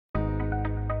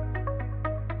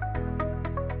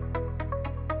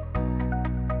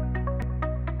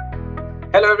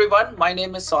Hello everyone, my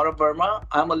name is Saurabh Verma.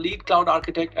 I'm a lead cloud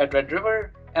architect at Red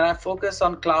River, and I focus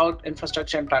on cloud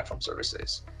infrastructure and platform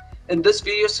services. In this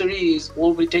video series,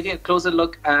 we'll be taking a closer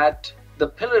look at the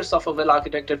pillars of a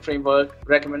well-architected framework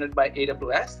recommended by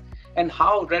AWS and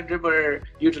how Red River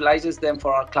utilizes them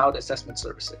for our cloud assessment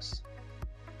services.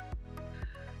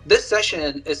 This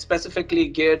session is specifically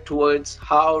geared towards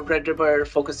how Red River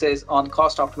focuses on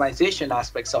cost optimization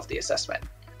aspects of the assessment.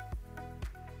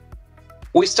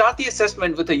 We start the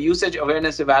assessment with a usage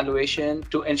awareness evaluation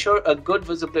to ensure a good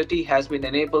visibility has been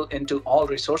enabled into all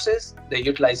resources, their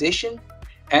utilization,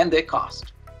 and their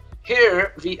cost.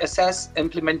 Here, we assess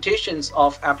implementations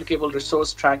of applicable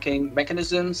resource tracking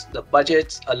mechanisms, the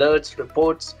budgets, alerts,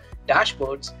 reports,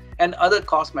 dashboards, and other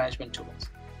cost management tools.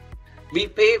 We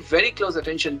pay very close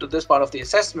attention to this part of the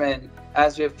assessment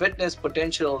as we've witnessed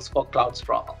potentials for cloud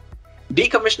sprawl.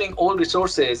 Decommissioning old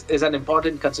resources is an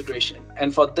important consideration,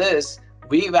 and for this,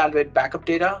 we evaluate backup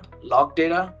data, log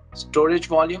data, storage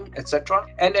volume, etc.,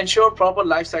 and ensure proper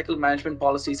lifecycle management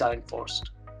policies are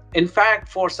enforced. In fact,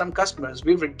 for some customers,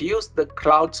 we reduce the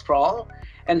cloud sprawl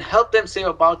and help them save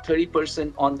about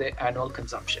 30% on their annual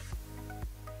consumption.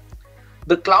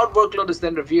 The cloud workload is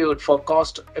then reviewed for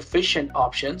cost-efficient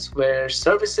options where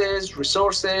services,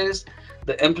 resources,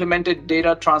 the implemented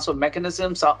data transfer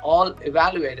mechanisms are all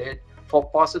evaluated for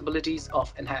possibilities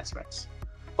of enhancements.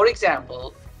 For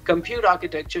example, compute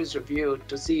architecture is reviewed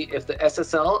to see if the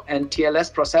SSL and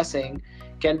TLS processing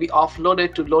can be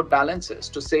offloaded to load balancers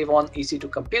to save on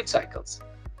EC2 compute cycles.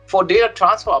 For data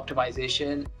transfer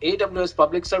optimization, AWS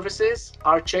public services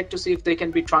are checked to see if they can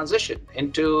be transitioned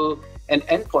into an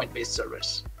endpoint-based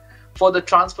service. For the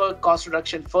transfer cost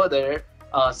reduction further,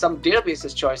 some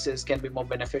databases choices can be more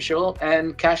beneficial,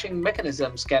 and caching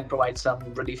mechanisms can provide some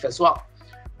relief as well.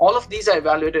 All of these are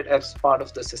evaluated as part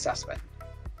of this assessment.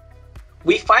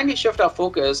 We finally shift our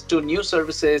focus to new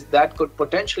services that could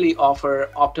potentially offer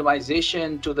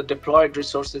optimization to the deployed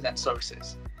resources and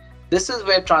services. This is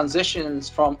where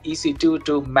transitions from EC2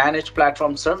 to managed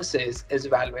platform services is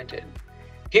evaluated.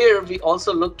 Here, we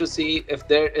also look to see if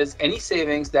there is any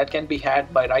savings that can be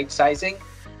had by right sizing,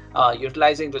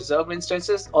 utilizing reserve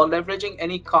instances, or leveraging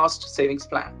any cost savings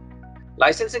plan.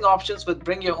 Licensing options with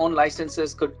bring your own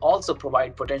licenses could also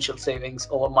provide potential savings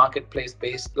over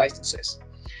marketplace-based licenses.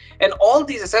 And all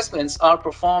these assessments are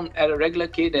performed at a regular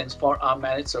cadence for our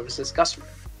managed services customer.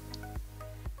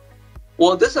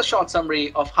 Well, this is a short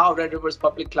summary of how Red River's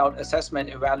public cloud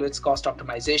assessment evaluates cost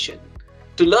optimization.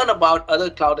 To learn about other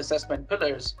cloud assessment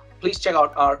pillars, please check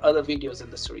out our other videos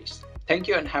in the series. Thank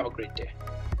you and have a great day.